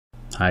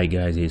Hi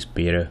guys, it's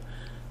Peter.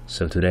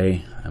 So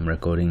today I'm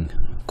recording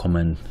a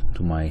comment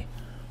to my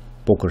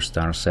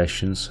Pokerstars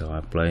session. So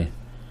I play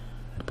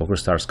at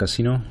Pokerstars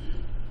Casino,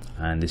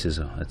 and this is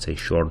a, let's say,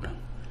 short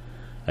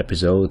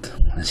episode.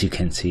 As you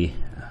can see,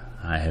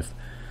 I have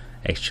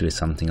actually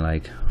something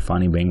like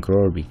funny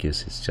bankroll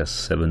because it's just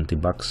 70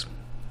 bucks.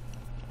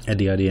 At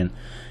the other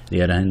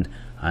hand,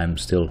 I'm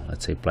still,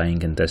 let's say,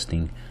 playing and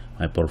testing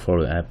my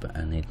portfolio app,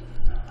 and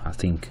I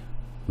think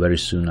very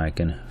soon I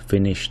can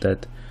finish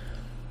that.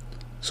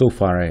 So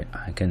far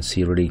I can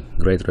see really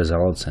great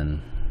results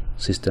and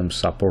systems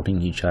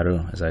supporting each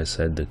other. As I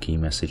said, the key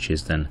message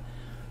is then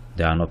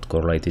they are not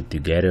correlated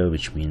together,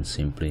 which means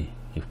simply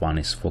if one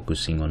is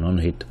focusing on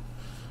non-hit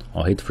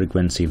or hit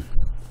frequency,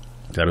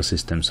 the other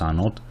systems are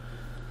not.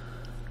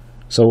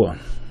 So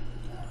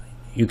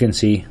you can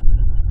see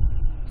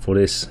for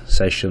this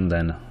session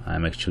then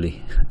I'm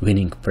actually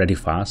winning pretty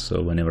fast.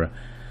 So whenever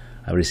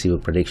I receive a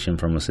prediction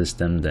from a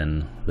system,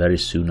 then very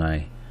soon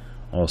I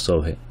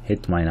also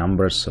hit my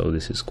numbers, so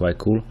this is quite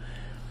cool.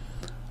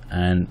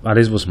 But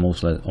this was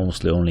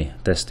mostly only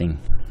testing,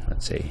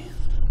 let's say,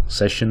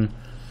 session,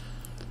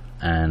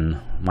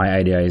 and my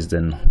idea is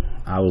then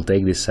I will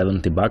take this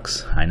 70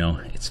 bucks. I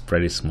know it's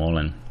pretty small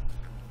and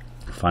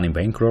funny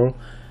bankroll,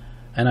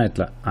 and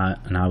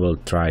I will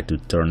try to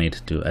turn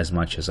it to as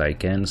much as I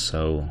can.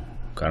 So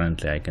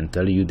currently I can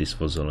tell you this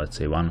was let's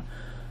say one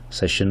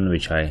session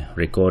which I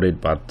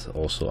recorded, but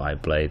also I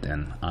played,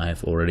 and I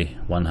have already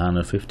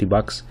 150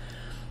 bucks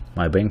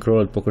my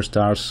bankroll at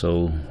Pokerstars.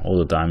 So all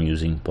the time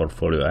using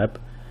portfolio app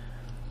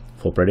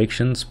for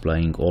predictions,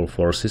 playing all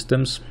 4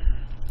 systems.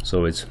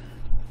 So it's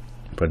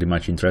pretty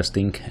much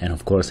interesting, and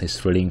of course it's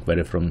thrilling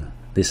whether from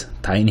this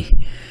tiny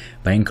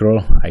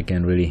bankroll I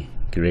can really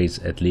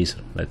create at least,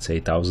 let's say,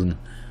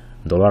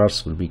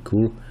 $1,000 would be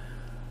cool.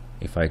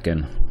 If I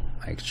can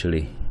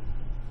actually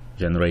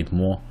generate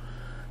more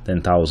than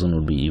 1,000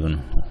 would be even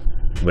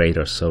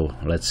greater. So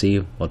let's see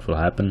what will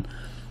happen,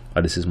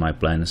 but this is my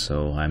plan.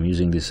 So I'm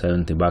using this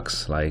 70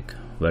 bucks, like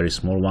very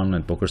small one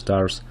at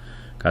Pokerstars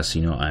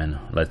Casino, and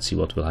let's see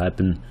what will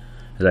happen.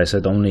 As I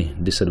said, only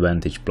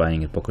disadvantage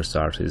playing at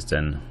Pokerstars is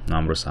then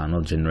numbers are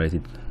not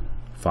generated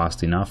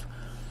fast enough.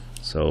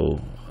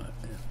 So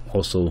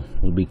also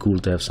would be cool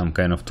to have some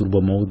kind of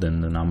turbo mode,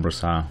 and the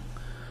numbers are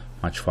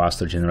much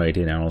faster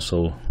generated, and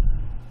also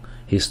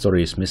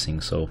history is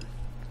missing, so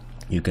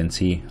you can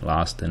see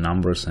last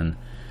numbers and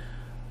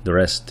the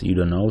rest you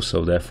don't know.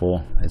 So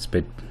therefore it's a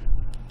bit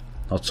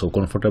not so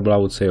comfortable, I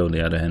would say. On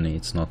the other hand,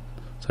 it's not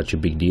such a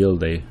big deal.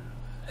 They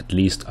at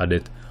least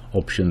added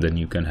option, then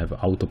you can have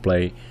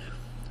autoplay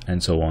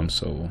and so on.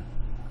 So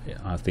yeah,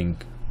 I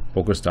think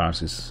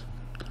Pokerstars is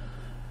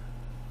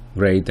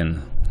great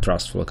and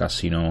trustful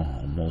casino.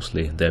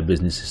 Mostly their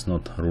business is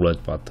not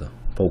roulette but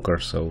poker,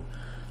 so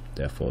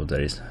therefore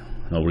there is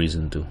no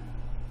reason to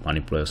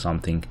manipulate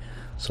something.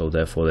 So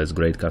therefore that's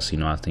great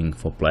casino, I think,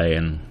 for play,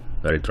 and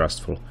very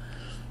trustful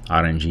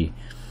RNG.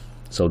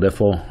 So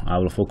therefore I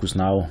will focus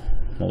now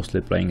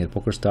mostly playing at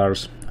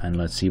Pokerstars, and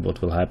let's see what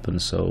will happen.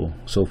 So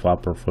far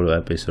portfolio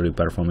app is really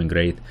performing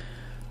great.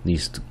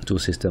 These two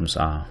systems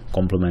are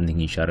complementing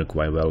each other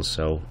quite well.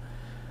 So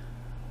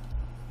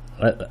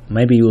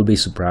maybe you will be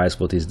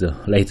surprised what is the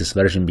latest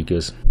version,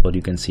 because what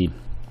you can see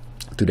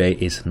today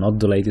is not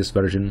the latest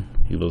version.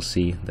 You will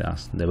see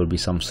there will be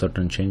some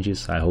certain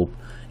changes. I hope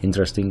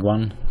interesting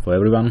one for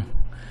everyone,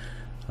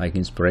 like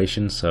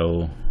inspiration.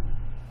 So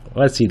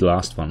let's see the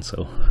last one.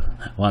 So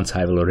once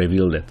I will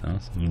reveal that, so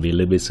you'll be a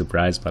little bit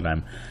surprised, but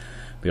I'm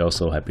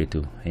also happy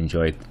to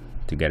enjoy it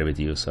together with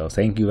you. So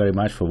thank you very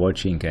much for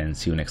watching, and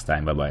see you next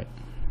time. Bye bye.